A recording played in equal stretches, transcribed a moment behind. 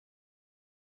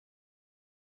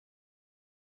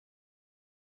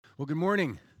Well, good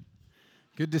morning.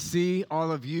 Good to see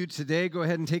all of you today. Go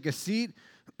ahead and take a seat.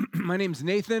 My name's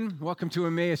Nathan. Welcome to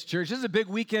Emmaus Church. This is a big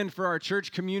weekend for our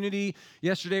church community.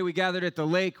 Yesterday we gathered at the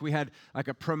lake. We had like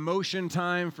a promotion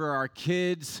time for our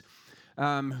kids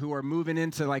who are moving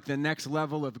into like the next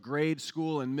level of grade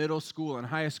school and middle school and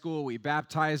high school. We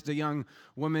baptized a young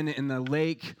woman in the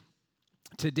lake.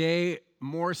 Today,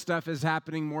 more stuff is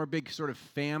happening, more big sort of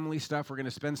family stuff. We're going to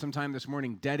spend some time this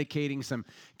morning dedicating some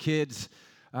kids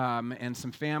and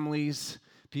some families.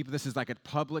 People, this is like a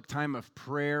public time of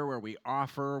prayer where we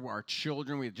offer our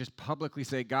children. We just publicly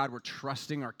say, God, we're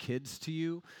trusting our kids to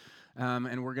you.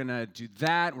 And we're going to do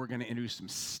that. We're going to introduce some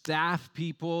staff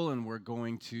people, and we're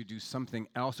going to do something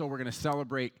else. So we're going to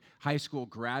celebrate high school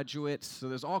graduates. So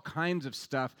there's all kinds of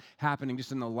stuff happening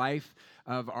just in the life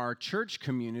of our church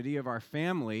community, of our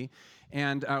family.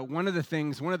 And one of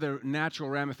the natural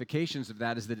ramifications of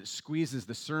that is that it squeezes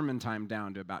the sermon time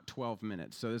down to about 12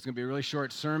 minutes. So this is going to be a really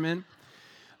short sermon.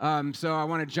 So I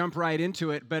want to jump right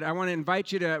into it, but I want to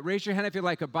invite you to raise your hand if you'd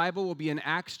like a Bible. We'll be in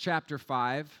Acts chapter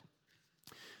 5.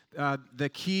 The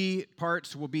key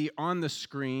parts will be on the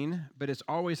screen, but it's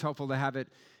always helpful to have it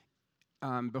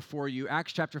before you.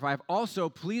 Acts chapter 5. Also,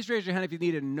 please raise your hand if you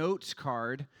need a notes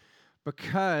card,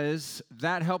 because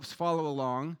that helps follow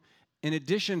along. In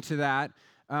addition to that,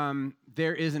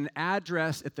 there is an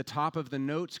address at the top of the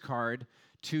notes card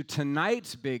to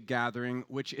tonight's big gathering,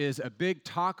 which is a big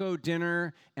taco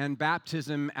dinner and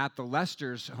baptism at the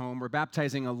Lester's home. We're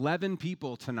baptizing 11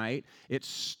 people tonight. It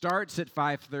starts at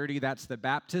 5:30. That's the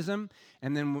baptism.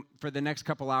 And then for the next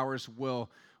couple hours, we'll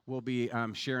be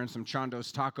sharing some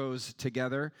Chando's tacos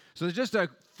together. So there's just a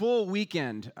full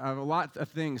weekend of a lot of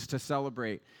things to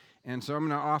celebrate. And so I'm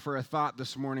going to offer a thought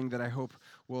this morning that I hope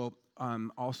will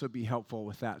also be helpful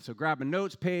with that. So grab a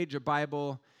notes page, a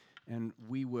Bible, and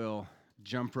we will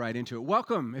jump right into it.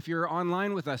 Welcome if you're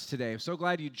online with us today. I'm so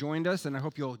glad you joined us, and I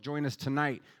hope you'll join us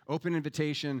tonight. Open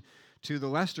invitation to the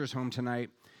Lester's home tonight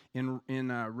in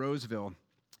Roseville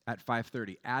at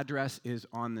 5:30. Address is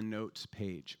on the notes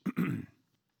page.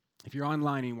 If you're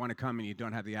online and you want to come and you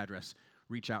don't have the address,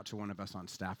 reach out to one of us on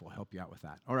staff. We'll help you out with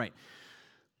that. All right.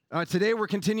 Today we're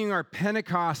continuing our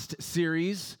Pentecost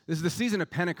series. This is the season of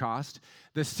Pentecost.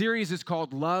 The series is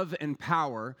called Love and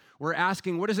Power. We're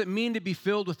asking, what does it mean to be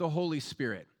filled with the Holy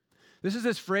Spirit? This is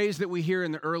this phrase that we hear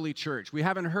in the early church. We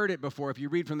haven't heard it before. If you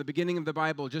read from the beginning of the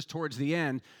Bible just towards the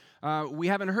end, we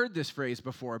haven't heard this phrase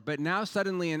before. But now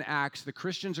suddenly in Acts, the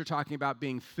Christians are talking about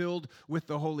being filled with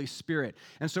the Holy Spirit.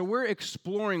 And so we're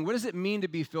exploring, what does it mean to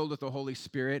be filled with the Holy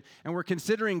Spirit? And we're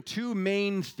considering two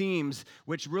main themes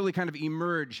which really kind of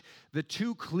emerge. The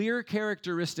two clear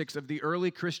characteristics of the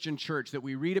early Christian church that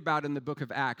we read about in the book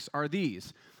of Acts are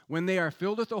these. When they are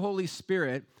filled with the Holy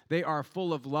Spirit, they are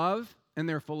full of love and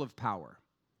they're full of power.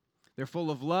 They're full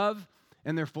of love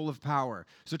and they're full of power.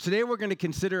 So today we're going to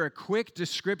consider a quick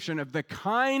description of the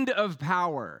kind of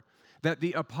power that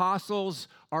the apostles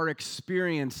are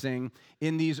experiencing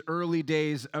in these early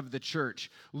days of the church.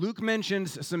 Luke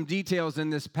mentions some details in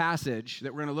this passage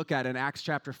that we're going to look at in Acts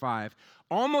chapter 5,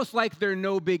 almost like they're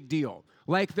no big deal,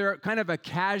 like they're kind of a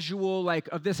casual, like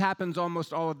this happens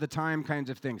almost all of the time kinds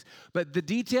of things. But the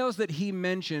details that he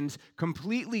mentions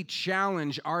completely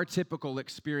challenge our typical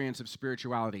experience of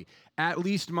spirituality, at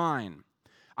least mine.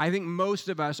 I think most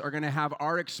of us are going to have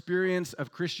our experience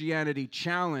of Christianity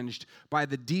challenged by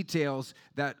the details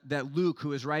that Luke,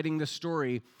 who is writing this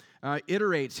story,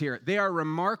 iterates here. They are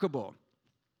remarkable.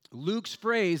 Luke's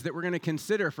phrase that we're going to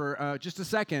consider for just a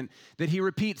second, that he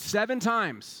repeats 7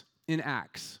 times in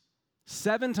Acts.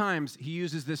 7 times he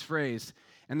uses this phrase,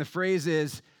 and the phrase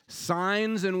is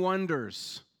signs and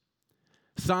wonders.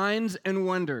 Signs and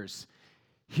wonders.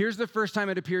 Here's the first time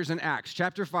it appears in Acts,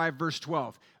 chapter 5, verse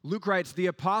 12. Luke writes, the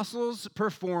apostles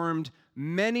performed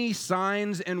many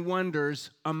signs and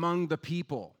wonders among the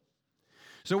people.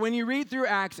 So when you read through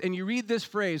Acts and you read this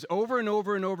phrase over and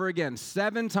over and over again,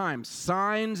 7 times,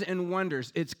 signs and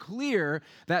wonders, it's clear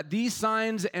that these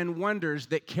signs and wonders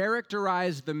that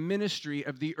characterize the ministry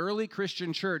of the early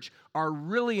Christian church are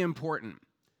really important.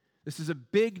 This is a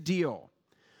big deal.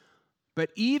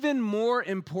 But even more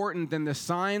important than the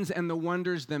signs and the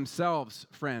wonders themselves,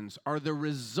 friends, are the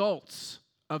results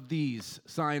of these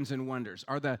signs and wonders,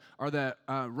 are the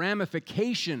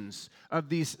ramifications of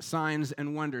these signs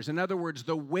and wonders. In other words,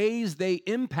 the ways they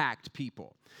impact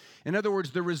people. In other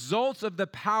words, the results of the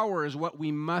power is what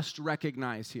we must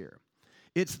recognize here.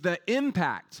 It's the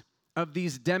impact of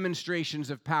these demonstrations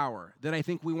of power that I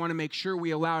think we want to make sure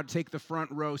we allow to take the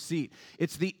front row seat.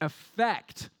 It's the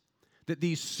effect that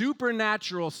these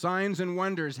supernatural signs and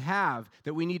wonders have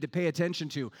that we need to pay attention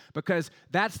to, because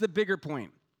that's the bigger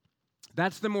point.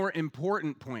 That's the more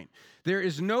important point. There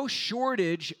is no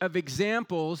shortage of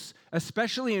examples,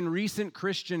 especially in recent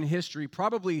Christian history,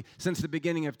 probably since the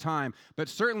beginning of time, but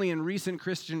certainly in recent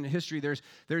Christian history,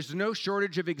 there's no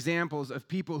shortage of examples of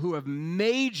people who have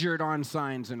majored on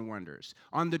signs and wonders,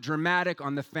 on the dramatic,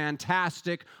 on the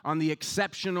fantastic, on the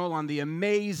exceptional, on the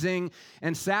amazing.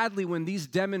 And sadly, when these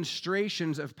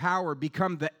demonstrations of power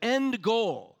become the end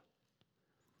goal,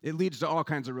 it leads to all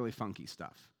kinds of really funky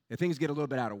stuff. Things get a little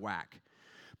bit out of whack.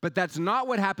 But that's not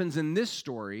what happens in this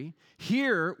story.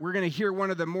 Here, we're going to hear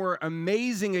one of the more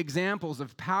amazing examples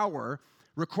of power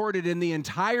recorded in the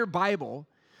entire Bible.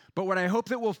 But what I hope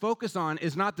that we'll focus on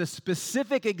is not the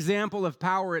specific example of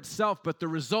power itself, but the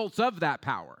results of that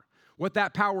power, what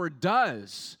that power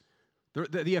does,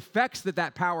 the effects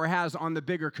that power has on the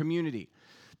bigger community.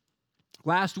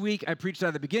 Last week, I preached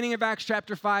at the beginning of Acts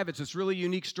chapter 5. It's this really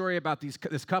unique story about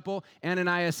this couple,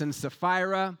 Ananias and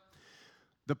Sapphira.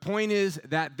 The point is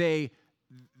that they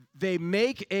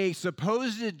make a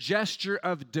supposed gesture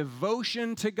of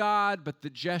devotion to God, but the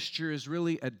gesture is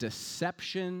really a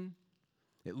deception.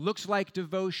 It looks like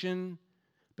devotion,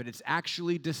 but it's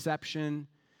actually deception,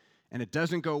 and it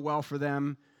doesn't go well for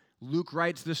them. Luke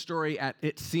writes the story,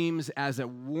 it seems, as a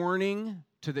warning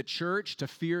to the church to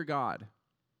fear God.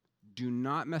 Do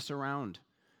not mess around.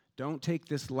 Don't take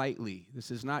this lightly. This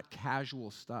is not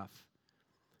casual stuff.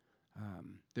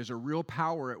 There's a real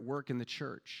power at work in the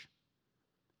church.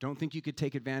 Don't think you could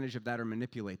take advantage of that or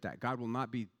manipulate that. God will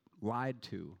not be lied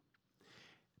to.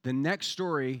 The next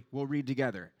story we'll read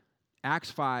together.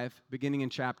 Acts 5, beginning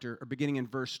in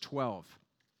verse 12.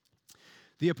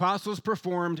 The apostles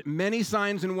performed many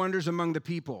signs and wonders among the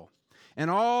people, and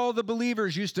all the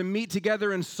believers used to meet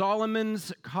together in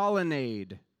Solomon's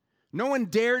colonnade. No one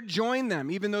dared join them,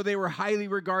 even though they were highly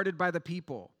regarded by the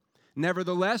people.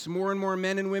 Nevertheless, more and more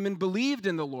men and women believed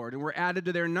in the Lord and were added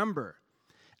to their number.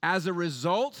 As a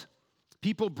result,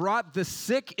 people brought the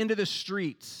sick into the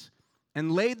streets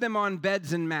and laid them on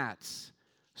beds and mats,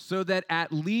 so that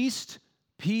at least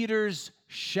Peter's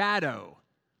shadow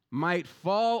might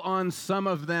fall on some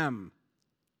of them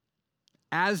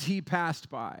as he passed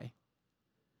by.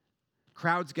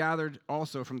 Crowds gathered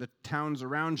also from the towns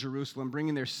around Jerusalem,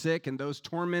 bringing their sick and those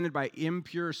tormented by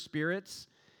impure spirits,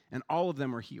 and all of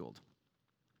them were healed.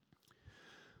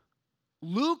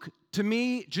 Luke, to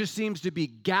me, just seems to be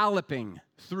galloping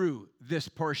through this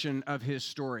portion of his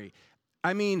story.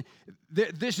 I mean,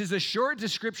 this is a short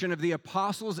description of the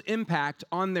apostles' impact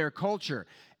on their culture.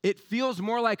 It feels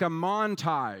more like a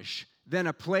montage than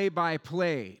a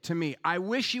play-by-play to me. I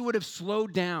wish he would have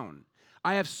slowed down.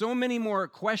 I have so many more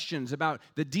questions about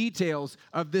the details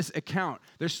of this account.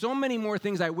 There's so many more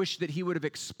things I wish that he would have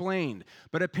explained.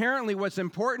 But apparently what's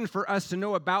important for us to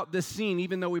know about this scene,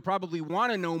 even though we probably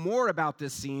want to know more about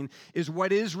this scene, is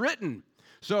what is written.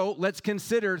 So let's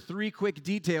consider three quick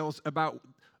details about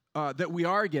that we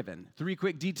are given. Three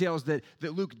quick details that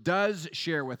Luke does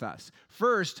share with us.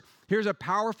 First, here's a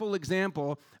powerful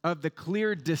example of the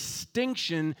clear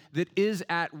distinction that is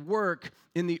at work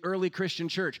in the early Christian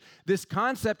church. This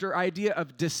concept or idea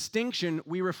of distinction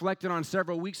we reflected on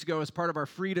several weeks ago as part of our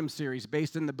Freedom series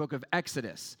based in the book of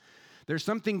Exodus. There's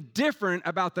something different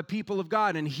about the people of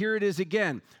God, and here it is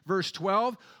again. Verse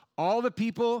 12, all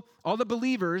the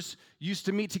believers used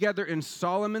to meet together in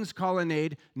Solomon's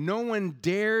colonnade. No one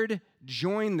dared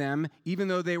join them, even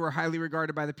though they were highly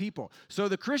regarded by the people. So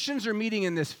the Christians are meeting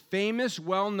in this famous,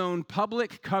 well-known,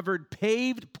 public-covered,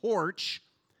 paved porch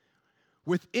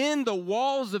within the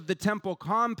walls of the temple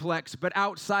complex, but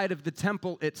outside of the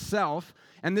temple itself.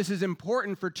 And this is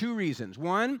important for two reasons.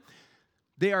 One,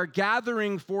 they are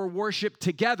gathering for worship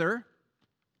together.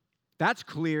 That's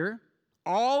clear.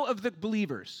 All of the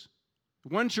believers,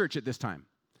 one church at this time,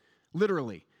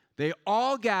 literally, they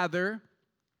all gather.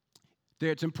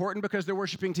 It's important because they're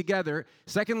worshiping together.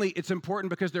 Secondly, it's important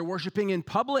because they're worshiping in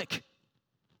public.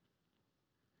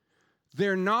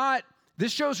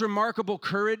 This shows remarkable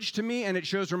courage to me, and it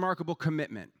shows remarkable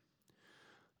commitment.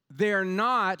 They're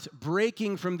not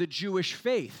breaking from the Jewish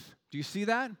faith. Do you see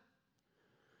that?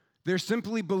 They're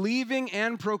simply believing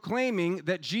and proclaiming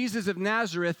that Jesus of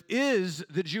Nazareth is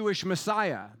the Jewish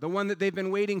Messiah, the one that they've been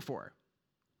waiting for.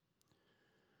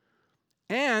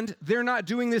 And they're not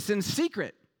doing this in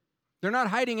secret. They're not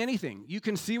hiding anything. You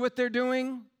can see what they're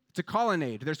doing. It's a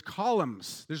colonnade. There's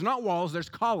columns. There's not walls, there's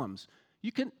columns.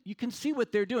 You can see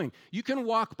what they're doing. You can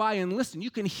walk by and listen.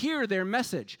 You can hear their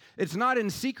message. It's not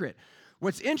in secret.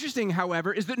 What's interesting,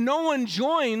 however, is that no one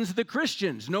joins the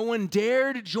Christians. No one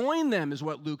dared join them, is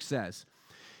what Luke says.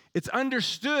 It's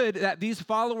understood that these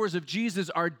followers of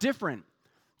Jesus are different,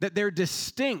 that they're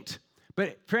distinct,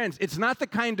 But friends, it's not the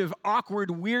kind of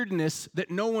awkward weirdness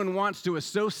that no one wants to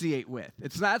associate with.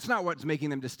 That's not what's making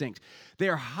them distinct. They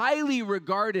are highly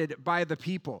regarded by the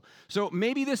people. So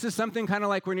maybe this is something kind of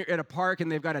like when you're at a park and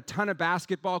they've got a ton of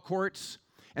basketball courts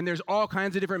and there's all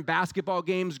kinds of different basketball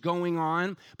games going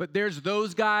on, but there's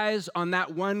those guys on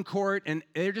that one court and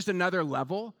they're just another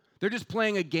level. They're just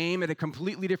playing a game at a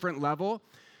completely different level.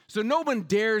 So no one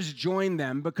dares join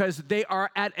them because they are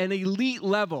at an elite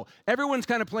level. Everyone's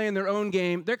kind of playing their own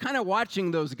game. They're kind of watching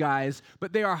those guys,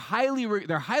 but they're highly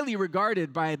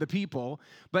regarded by the people.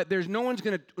 But no one's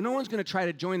going to try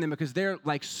to join them because they're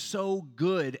like so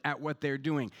good at what they're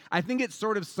doing. I think it's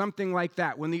sort of something like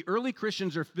that. When the early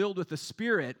Christians are filled with the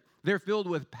Spirit, they're filled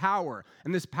with power,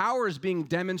 and this power is being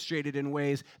demonstrated in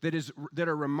ways that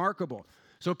are remarkable.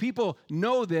 So people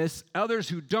know this. Others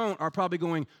who don't are probably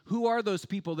going, who are those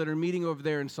people that are meeting over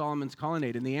there in Solomon's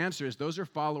Colonnade? And the answer is those are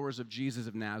followers of Jesus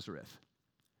of Nazareth.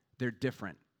 They're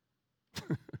different.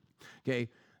 Okay?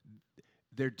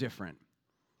 They're different.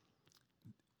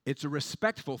 It's a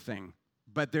respectful thing,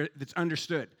 but it's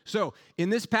understood. So in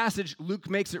this passage, Luke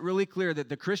makes it really clear that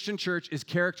the Christian church is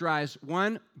characterized,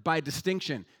 one, by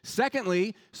distinction.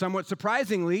 Secondly, somewhat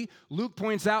surprisingly, Luke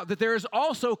points out that there is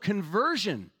also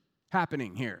conversion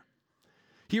happening here.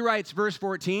 He writes, verse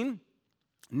 14,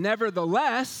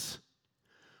 nevertheless,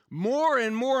 more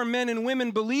and more men and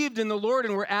women believed in the Lord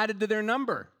and were added to their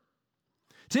number.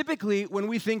 Typically, when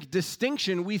we think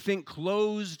distinction, we think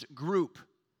closed group.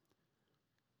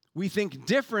 We think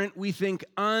different, we think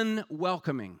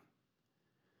unwelcoming.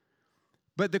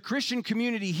 But the Christian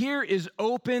community here is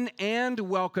open and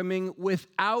welcoming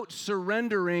without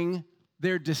surrendering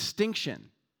their distinction.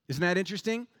 Isn't that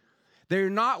interesting? They're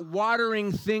not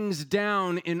watering things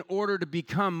down in order to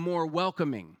become more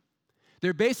welcoming.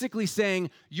 They're basically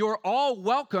saying, you're all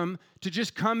welcome to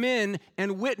just come in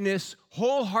and witness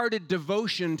wholehearted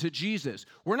devotion to Jesus.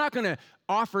 We're not going to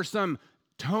offer some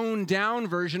toned down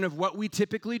version of what we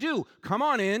typically do. Come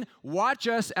on in, watch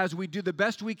us as we do the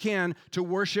best we can to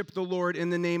worship the Lord in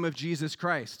the name of Jesus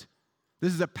Christ.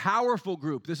 This is a powerful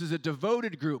group. This is a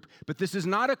devoted group, but this is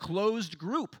not a closed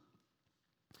group.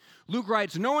 Luke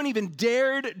writes, no one even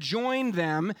dared join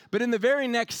them, but in the very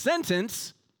next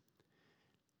sentence,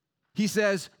 he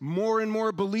says, more and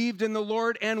more believed in the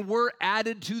Lord and were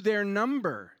added to their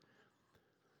number.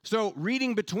 So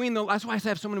reading between that's why I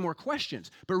have so many more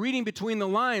questions, but reading between the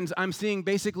lines, I'm seeing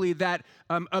basically that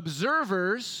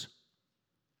observers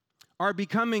are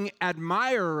becoming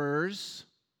admirers.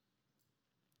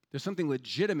 There's something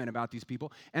legitimate about these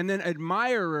people. And then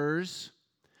admirers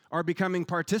are becoming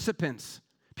participants.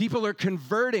 People are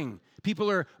converting. People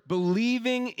are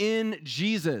believing in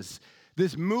Jesus.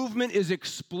 This movement is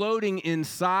exploding in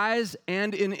size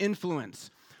and in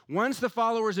influence. Once the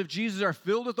followers of Jesus are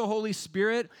filled with the Holy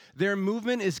Spirit, their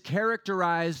movement is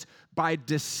characterized by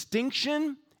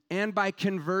distinction and by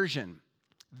conversion.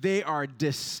 They are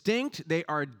distinct, they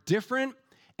are different,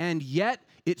 and yet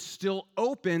it's still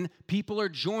open. People are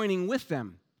joining with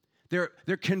them.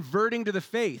 They're converting to the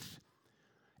faith.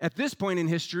 At this point in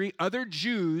history, other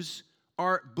Jews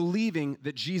are believing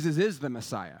that Jesus is the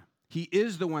Messiah. He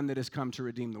is the one that has come to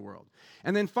redeem the world.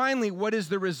 And then finally, what is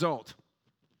the result?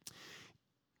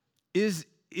 Is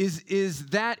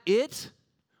that it,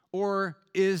 or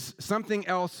is something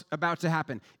else about to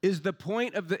happen?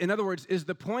 In other words, is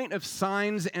the point of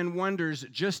signs and wonders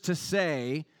just to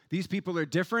say these people are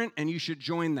different and you should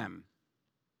join them?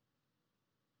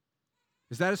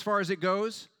 Is that as far as it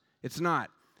goes? It's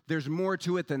not. There's more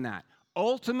to it than that.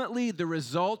 Ultimately, the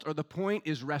result or the point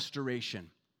is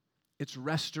restoration. It's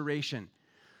restoration.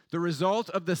 The result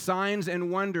of the signs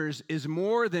and wonders is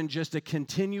more than just a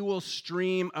continual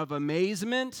stream of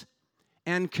amazement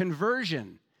and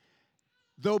conversion.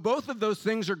 Though both of those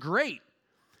things are great,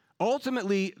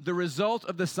 ultimately, the result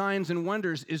of the signs and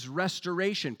wonders is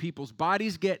restoration. People's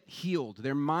bodies get healed.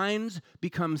 Their minds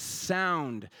become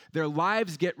sound. Their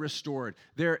lives get restored.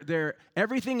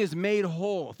 Everything is made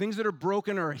whole. Things that are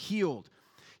broken are healed.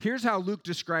 Here's how Luke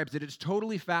describes it. It's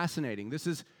totally fascinating. This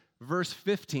is verse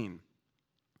 15.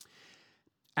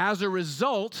 As a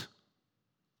result,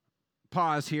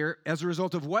 pause here, as a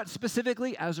result of what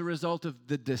specifically? As a result of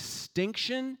the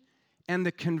distinction and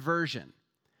the conversion.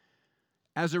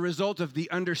 As a result of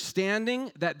the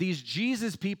understanding that these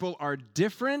Jesus people are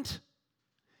different,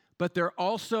 but they're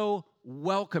also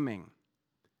welcoming.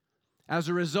 As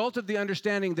a result of the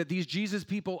understanding that these Jesus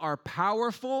people are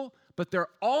powerful, but they're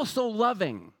also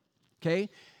loving, okay?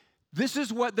 This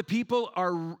is what the people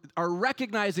are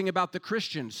recognizing about the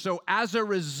Christians. So as a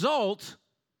result,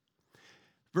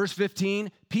 verse 15,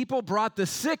 people brought the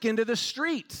sick into the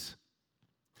streets.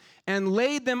 and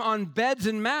laid them on beds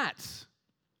and mats,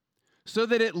 so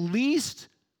that at least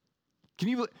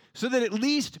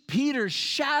Peter's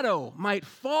shadow might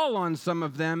fall on some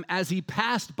of them as he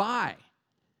passed by.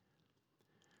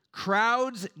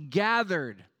 Crowds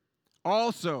gathered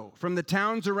also from the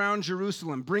towns around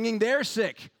Jerusalem, bringing their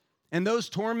sick and those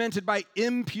tormented by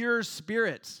impure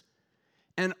spirits,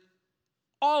 and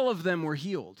all of them were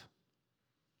healed.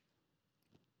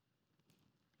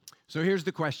 So here's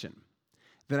the question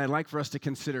that I'd like for us to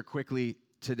consider quickly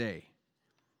today.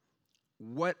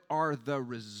 What are the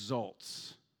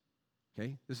results?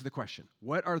 Okay, this is the question.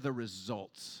 What are the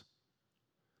results?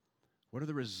 What are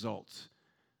the results?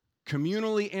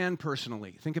 Communally and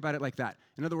personally. Think about it like that.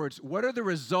 In other words, what are the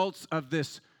results of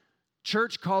this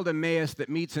church called Emmaus that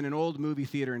meets in an old movie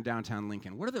theater in downtown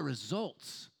Lincoln? What are the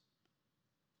results?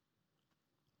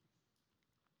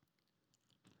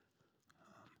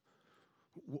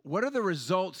 What are the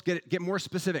results? Get more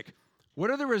specific. What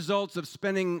are the results of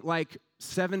spending like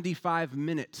 75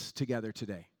 minutes together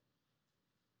today?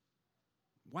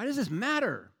 Why does this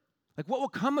matter? Like, what will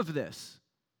come of this?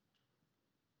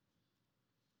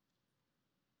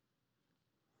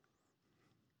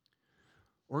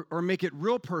 Or make it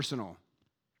real personal.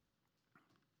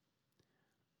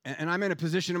 And I'm in a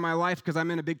position in my life because I'm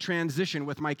in a big transition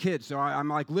with my kids, so I'm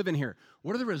like living here.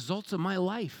 What are the results of my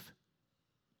life?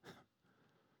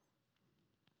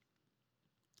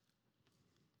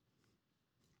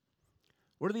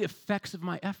 What are the effects of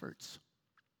my efforts?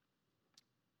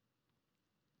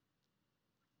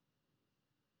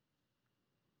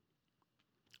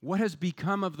 What has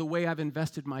become of the way I've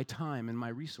invested my time and my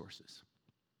resources?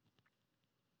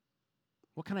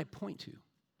 What can I point to?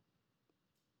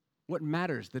 What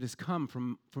matters that has come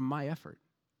from my effort?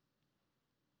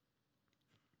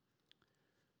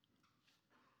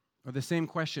 Or the same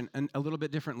question, and a little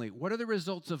bit differently. What are the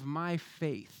results of my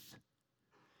faith?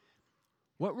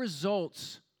 What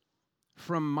results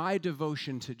from my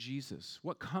devotion to Jesus?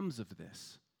 What comes of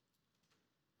this?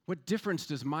 What difference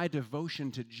does my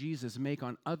devotion to Jesus make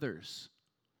on others?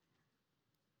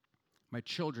 My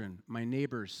children, my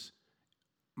neighbors,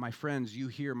 my friends, you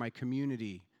here, my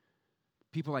community,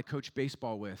 people I coach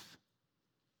baseball with,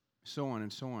 so on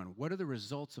and so on. What are the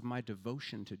results of my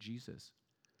devotion to Jesus?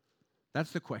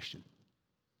 That's the question.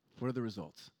 What are the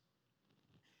results?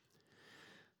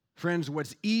 Friends,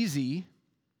 what's easy,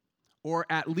 or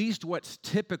at least what's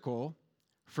typical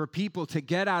for people to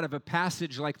get out of a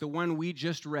passage like the one we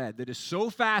just read that is so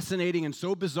fascinating and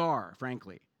so bizarre,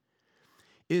 frankly,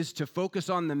 is to focus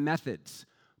on the methods.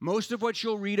 Most of what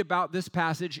you'll read about this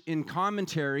passage in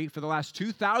commentary for the last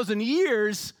 2,000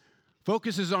 years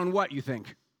focuses on what, you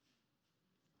think?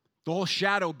 The whole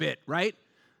shadow bit, right?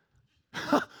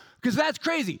 Because that's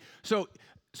crazy. So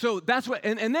that's what,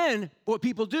 and then what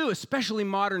people do, especially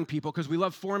modern people, because we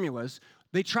love formulas,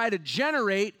 they try to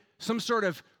generate some sort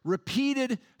of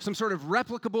repeated, some sort of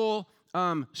replicable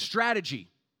strategy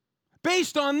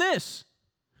based on this.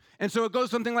 And so it goes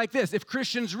something like this. If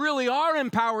Christians really are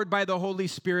empowered by the Holy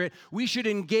Spirit, we should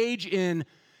engage in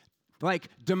like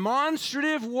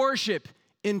demonstrative worship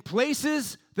in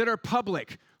places that are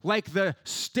public, like the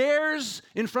stairs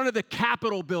in front of the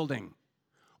Capitol building.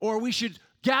 Or we should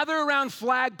gather around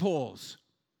flagpoles.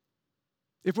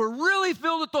 If we're really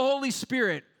filled with the Holy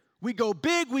Spirit, we go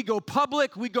big, we go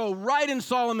public, we go right in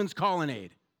Solomon's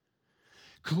colonnade.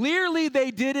 Clearly they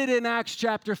did it in Acts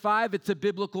chapter 5. It's a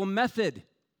biblical method.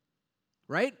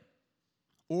 Right?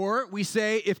 Or we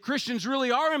say, if Christians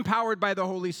really are empowered by the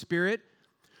Holy Spirit,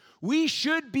 we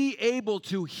should be able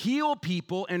to heal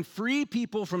people and free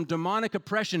people from demonic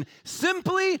oppression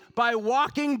simply by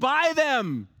walking by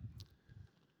them.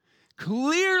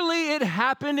 Clearly, it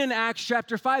happened in Acts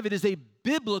chapter 5. It is a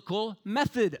biblical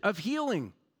method of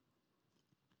healing.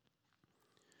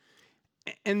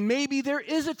 And maybe there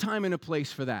is a time and a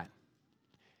place for that.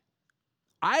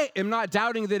 I am not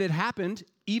doubting that it happened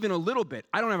even a little bit.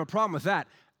 I don't have a problem with that.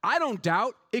 I don't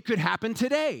doubt it could happen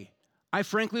today. I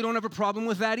frankly don't have a problem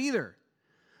with that either.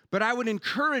 But I would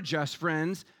encourage us,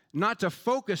 friends, not to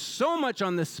focus so much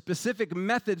on the specific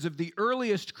methods of the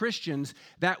earliest Christians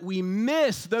that we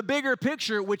miss the bigger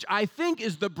picture, which I think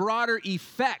is the broader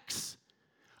effects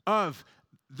of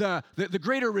the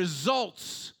greater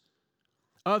results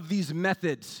of these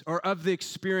methods or of the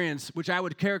experience, which I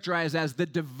would characterize as the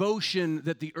devotion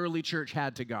that the early church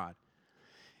had to God.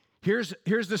 Here's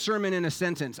the sermon in a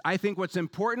sentence. I think what's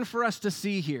important for us to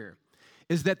see here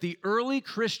is that the early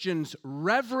Christians'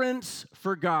 reverence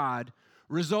for God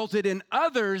resulted in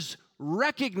others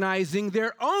recognizing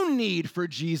their own need for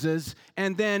Jesus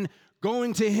and then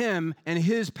going to him and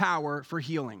his power for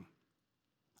healing.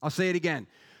 I'll say it again.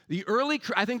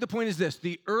 I think the point is this: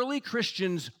 the early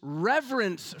Christians'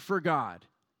 reverence for God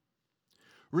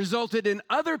resulted in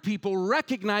other people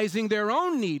recognizing their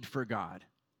own need for God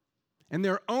and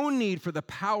their own need for the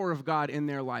power of God in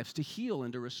their lives to heal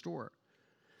and to restore.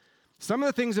 Some of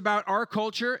the things about our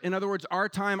culture, in other words, our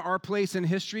time, our place in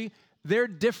history, they're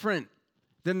different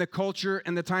than the culture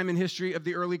and the time in history of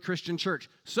the early Christian church.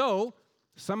 So,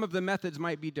 some of the methods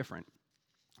might be different.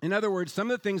 In other words,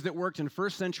 some of the things that worked in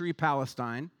first century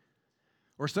Palestine,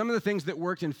 or some of the things that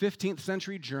worked in 15th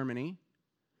century Germany,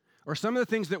 or some of the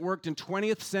things that worked in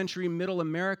 20th century Middle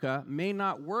America may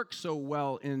not work so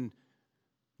well in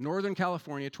Northern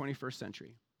California, 21st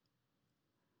century.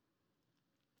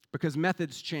 Because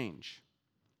methods change.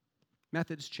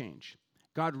 Methods change.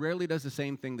 God rarely does the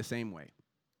same thing the same way.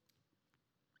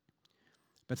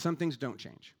 But some things don't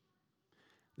change.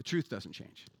 The truth doesn't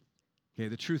change. Okay,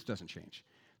 the truth doesn't change.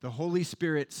 The Holy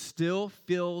Spirit still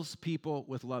fills people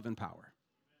with love and power.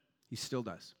 He still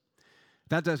does.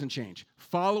 That doesn't change.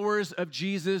 Followers of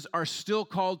Jesus are still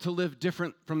called to live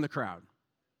different from the crowd.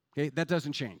 Okay, that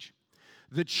doesn't change.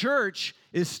 The church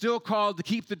is still called to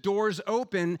keep the doors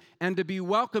open and to be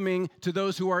welcoming to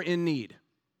those who are in need.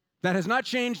 That has not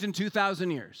changed in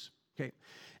 2,000 years. Okay,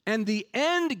 and the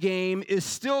end game is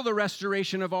still the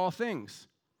restoration of all things.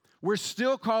 We're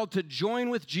still called to join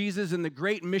with Jesus in the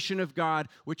great mission of God,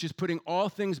 which is putting all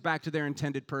things back to their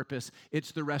intended purpose.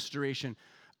 It's the restoration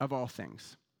of all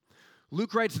things.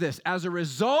 Luke writes this: as a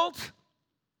result,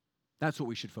 that's what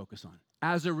we should focus on.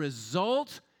 As a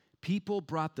result, people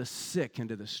brought the sick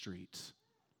into the streets.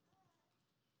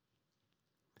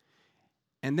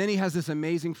 And then he has this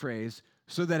amazing phrase,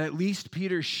 so that at least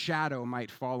Peter's shadow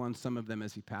might fall on some of them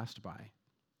as he passed by.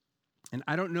 And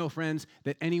I don't know, friends,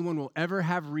 that anyone will ever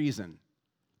have reason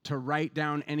to write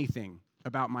down anything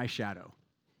about my shadow.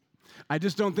 I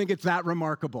just don't think it's that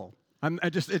remarkable.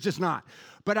 It's just not.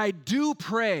 But I do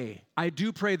pray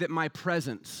that my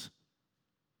presence,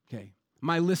 okay,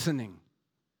 my listening,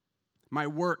 my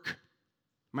work,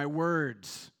 my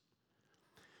words,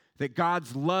 that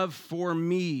God's love for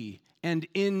me and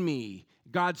in me,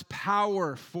 God's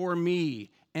power for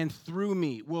me and through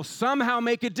me will somehow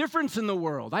make a difference in the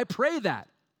world. I pray that.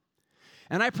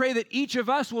 And I pray that each of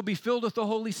us will be filled with the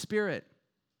Holy Spirit.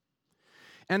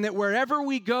 And that wherever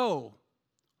we go,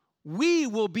 we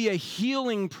will be a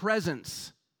healing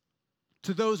presence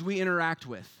to those we interact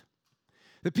with.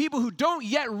 The people who don't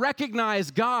yet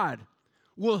recognize God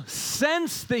will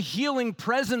sense the healing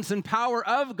presence and power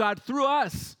of God through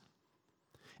us,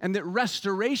 and that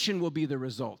restoration will be the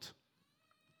result,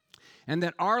 and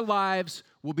that our lives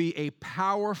will be a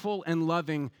powerful and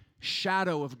loving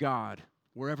shadow of God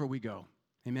wherever we go.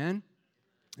 Amen?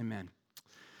 Amen.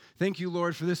 Thank you,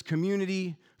 Lord, for this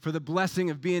community, for the blessing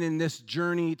of being in this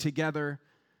journey together.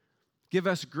 Give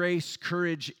us grace,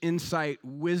 courage, insight,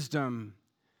 wisdom,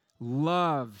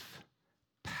 love,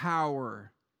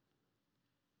 power,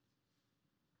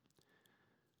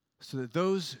 so that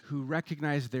those who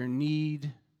recognize their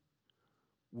need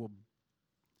will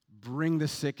bring the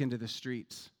sick into the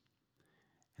streets,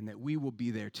 and that we will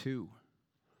be there too,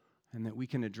 and that we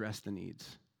can address the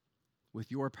needs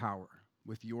with your power,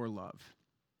 with your love,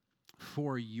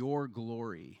 for your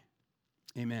glory.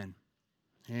 Amen.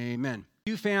 Amen.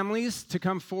 Few families to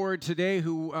come forward today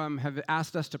who have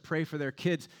asked us to pray for their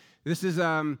kids. This is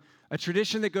a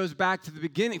tradition that goes back to the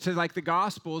beginning, to like the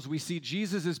Gospels. We see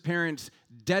Jesus' parents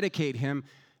dedicate him.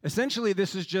 Essentially,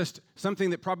 this is just something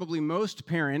that probably most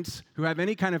parents who have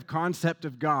any kind of concept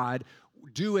of God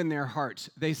do in their hearts.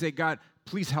 They say, God,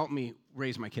 please help me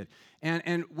raise my kid.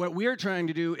 And what we are trying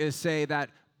to do is say that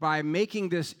by making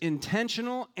this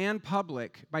intentional and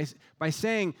public, by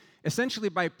saying, essentially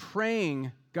by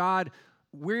praying, God,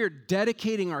 we're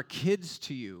dedicating our kids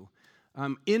to you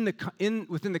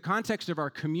within the context of our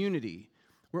community.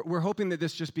 We're hoping that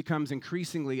this just becomes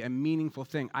increasingly a meaningful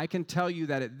thing. I can tell you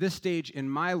that at this stage in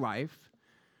my life,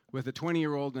 with a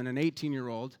 20-year-old and an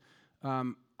 18-year-old,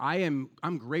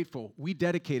 I'm grateful. We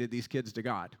dedicated these kids to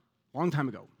God a long time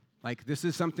ago. Like, this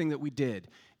is something that we did,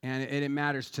 and it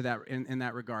matters to that in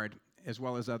that regard, as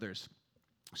well as others.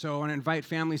 So I want to invite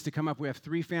families to come up. We have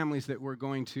 3 families that we're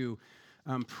going to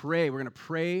pray. We're going to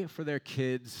pray for their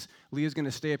kids. Leah's going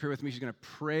to stay up here with me. She's going to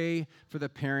pray for the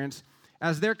parents.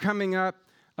 As they're coming up,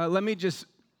 let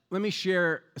me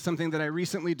share something that I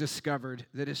recently discovered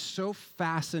that is so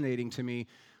fascinating to me.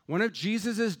 One of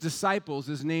Jesus' disciples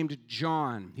is named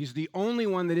John. He's the only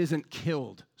one that isn't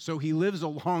killed, so he lives a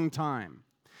long time.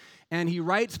 And he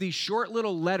writes these short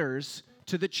little letters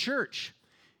to the church.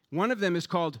 One of them is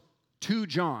called 2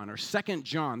 John or 2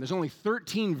 John. There's only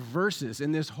 13 verses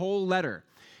in this whole letter.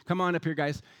 Come on up here,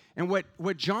 guys. And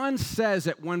what John says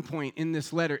at one point in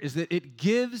this letter is that it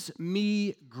gives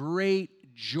me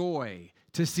great joy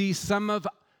to see some of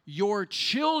your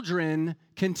children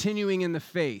continuing in the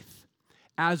faith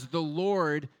as the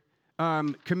Lord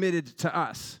committed to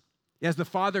us, as the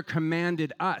Father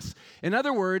commanded us. In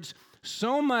other words,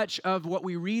 so much of what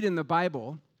we read in the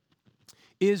Bible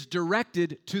is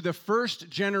directed to the first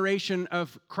generation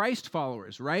of Christ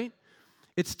followers, right?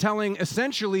 It's telling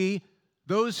essentially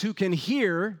those who can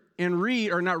hear and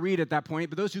read, or not read at that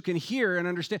point, but those who can hear and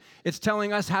understand, it's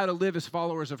telling us how to live as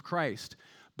followers of Christ.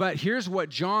 But here's what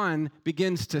John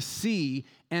begins to see,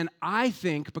 and I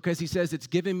think, because he says it's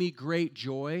given me great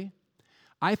joy,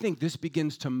 I think this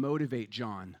begins to motivate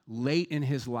John late in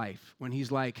his life when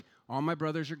he's like, all my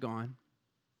brothers are gone.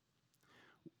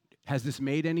 Has this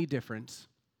made any difference?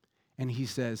 And he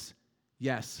says,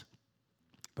 yes,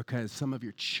 because some of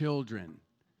your children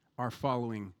are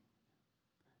following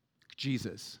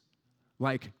Jesus,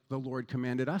 like the Lord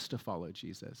commanded us to follow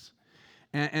Jesus.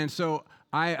 And so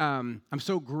I'm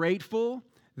so grateful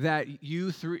that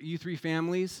you three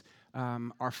families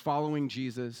are following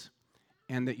Jesus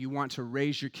and that you want to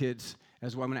raise your kids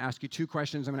as well. I'm going to ask you two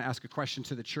questions. I'm going to ask a question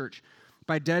to the church.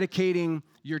 By dedicating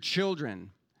your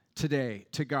children today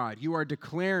to God, you are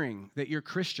declaring that you're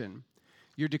Christian.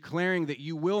 You're declaring that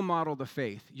you will model the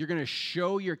faith. You're going to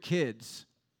show your kids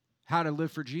how to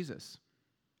live for Jesus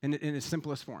in its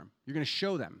simplest form. You're going to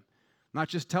show them, not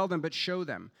just tell them, but show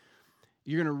them.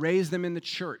 You're going to raise them in the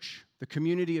church, the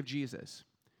community of Jesus.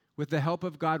 With the help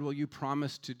of God, will you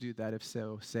promise to do that? If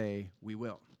so, say, we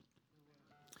will.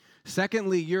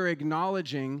 Secondly, you're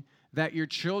acknowledging that your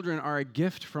children are a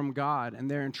gift from God and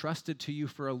they're entrusted to you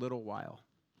for a little while.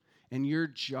 And your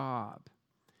job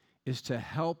is to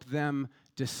help them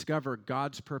discover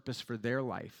God's purpose for their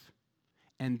life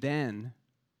and then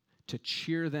to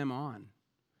cheer them on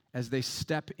as they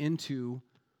step into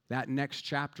that next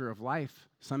chapter of life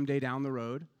someday down the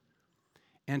road,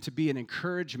 and to be an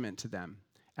encouragement to them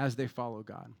as they follow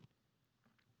God.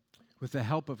 With the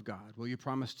help of God, will you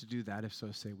promise to do that? If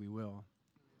so, say we will.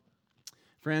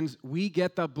 Friends, we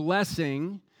get the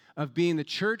blessing of being the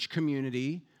church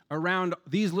community around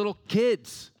these little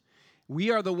kids.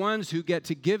 We are the ones who get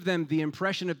to give them the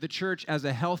impression of the church as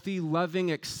a healthy,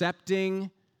 loving, accepting,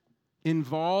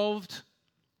 involved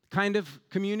kind of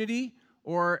community,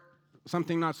 or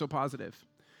something not so positive.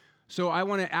 So I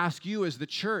want to ask you as the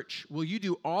church, will you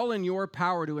do all in your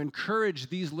power to encourage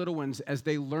these little ones as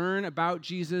they learn about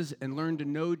Jesus and learn to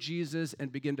know Jesus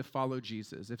and begin to follow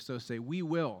Jesus? If so, say, we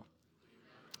will.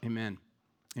 Amen.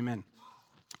 Amen.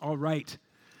 All right.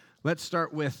 Let's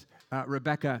start with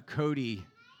Rebecca Cody.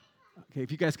 Okay,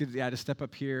 if you guys could, just step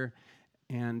up here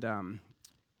and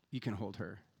you can hold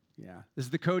her. Yeah. This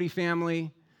is the Cody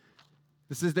family.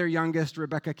 This is their youngest,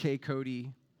 Rebecca K.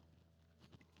 Cody.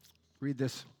 Read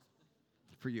this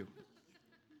for you.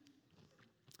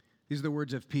 These are the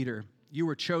words of Peter. You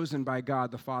were chosen by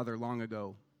God the Father long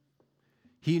ago.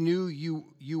 He knew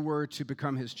you were to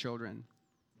become his children.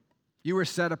 You were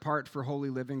set apart for holy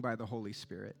living by the Holy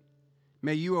Spirit.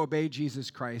 May you obey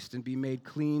Jesus Christ and be made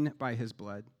clean by his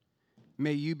blood.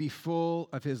 May you be full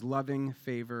of his loving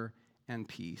favor and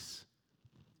peace.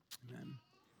 Amen.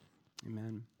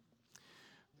 Amen.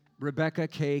 Rebecca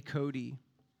K. Cody,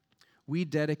 we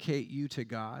dedicate you to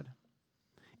God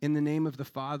in the name of the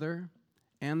Father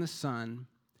and the Son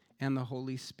and the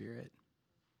Holy Spirit.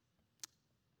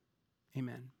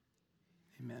 Amen.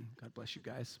 Amen. God bless you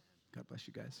guys. God bless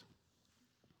you guys.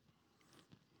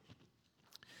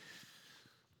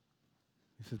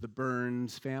 This is the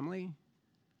Burns family,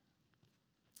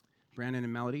 Brandon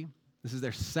and Melody. This is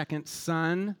their second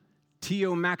son,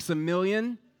 Tio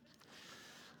Maximilian.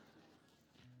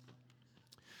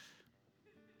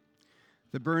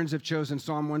 The Burns have chosen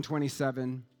Psalm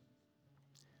 127,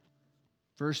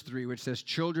 verse 3, which says,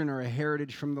 children are a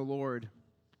heritage from the Lord,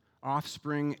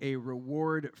 offspring a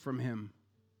reward from him.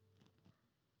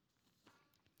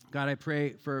 God, I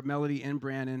pray for Melody and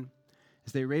Brandon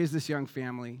as they raise this young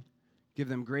family. Give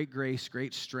them great grace,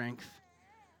 great strength,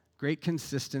 great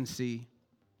consistency,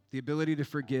 the ability to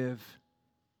forgive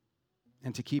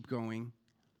and to keep going,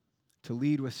 to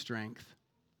lead with strength.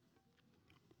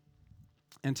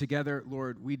 And together,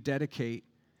 Lord, we dedicate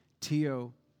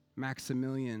Tio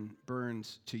Maximilian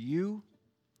Burns to you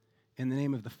in the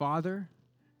name of the Father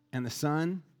and the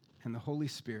Son and the Holy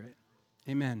Spirit.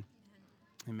 Amen.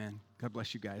 Amen. God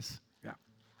bless you guys. Yeah.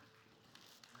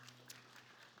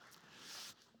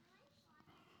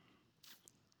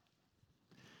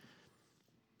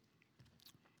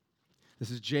 This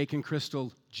is Jake and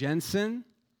Crystal Jensen,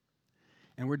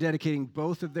 and we're dedicating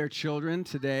both of their children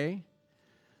today.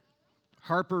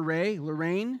 Harper Ray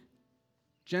Lorraine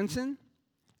Jensen,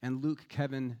 and Luke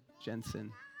Kevin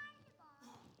Jensen.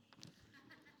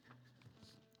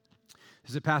 This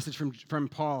is a passage from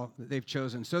Paul that they've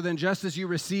chosen. So then, just as you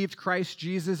received Christ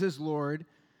Jesus as Lord,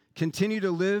 continue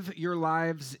to live your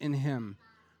lives in him,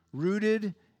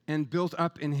 rooted and built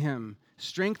up in him,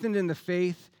 strengthened in the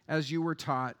faith as you were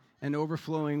taught, and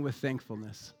overflowing with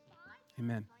thankfulness.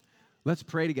 Amen. Let's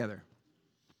pray together.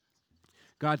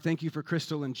 God, thank you for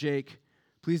Crystal and Jake.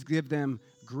 Please give them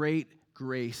great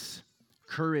grace,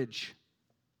 courage,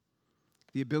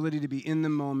 the ability to be in the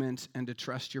moment and to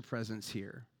trust your presence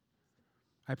here.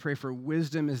 I pray for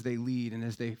wisdom as they lead and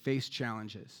as they face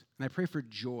challenges. And I pray for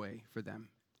joy for them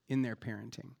in their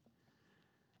parenting.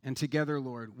 And together,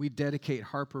 Lord, we dedicate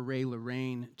Harper Ray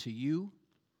Lorraine to you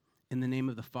in the name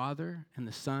of the Father and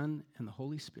the Son and the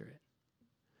Holy Spirit.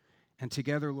 And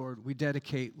together, Lord, we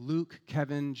dedicate Luke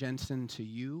Kevin Jensen to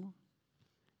you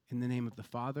in the name of the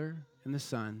Father and the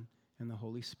Son and the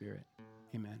Holy Spirit.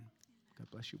 Amen. God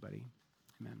bless you, buddy.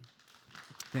 Amen.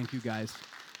 Thank you, guys.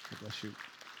 God bless you.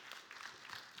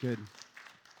 Good.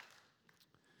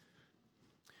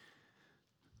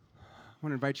 I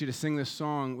want to invite you to sing this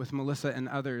song with Melissa and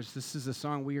others. This is a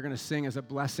song we are going to sing as a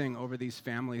blessing over these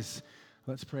families.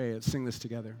 Let's pray. Let's sing this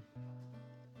together.